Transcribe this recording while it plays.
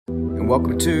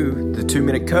welcome to the 2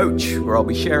 Minute Coach, where I'll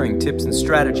be sharing tips and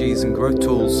strategies and growth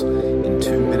tools in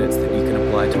 2 minutes that you can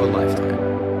apply to a lifetime.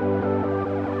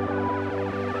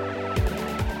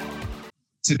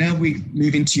 So now we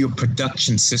move into your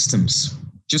production systems.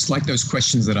 Just like those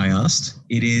questions that I asked,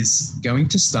 it is going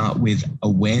to start with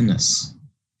awareness.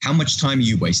 How much time are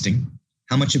you wasting?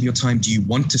 How much of your time do you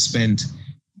want to spend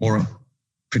more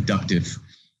productive?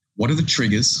 What are the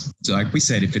triggers? So like we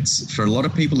said, if it's for a lot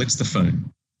of people, it's the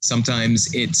phone.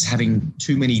 Sometimes it's having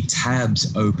too many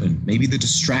tabs open. Maybe the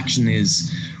distraction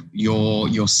is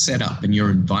your setup and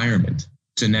your environment.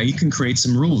 So now you can create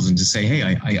some rules and just say, hey,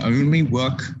 I only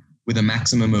work with a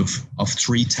maximum of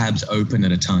 3 tabs open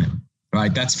at a time,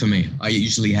 right? That's for me. I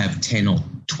usually have 10 or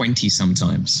 20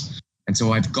 sometimes. And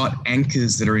so I've got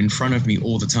anchors that are in front of me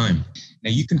all the time. Now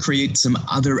you can create some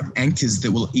other anchors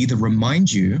that will either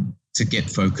remind you to get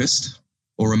focused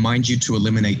or remind you to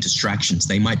eliminate distractions.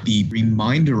 They might be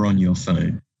reminder on your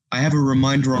phone. I have a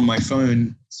reminder on my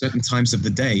phone certain times of the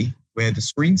day where the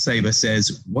screensaver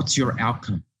says, what's your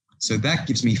outcome? So that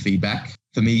gives me feedback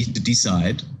for me to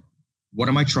decide, what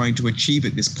am I trying to achieve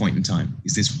at this point in time?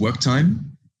 Is this work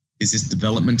time? Is this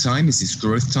development time? Is this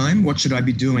growth time? What should I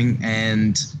be doing?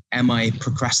 And am I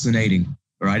procrastinating?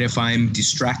 All right, if I'm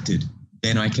distracted,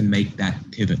 then I can make that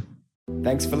pivot.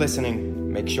 Thanks for listening.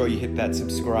 Make sure you hit that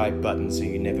subscribe button so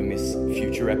you never miss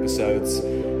future episodes,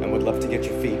 and would love to get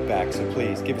your feedback. So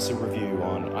please give us a review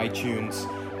on iTunes,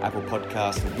 Apple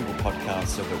Podcasts, and Google Podcasts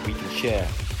so that we can share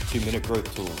 2 Minute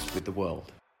growth tools with the world.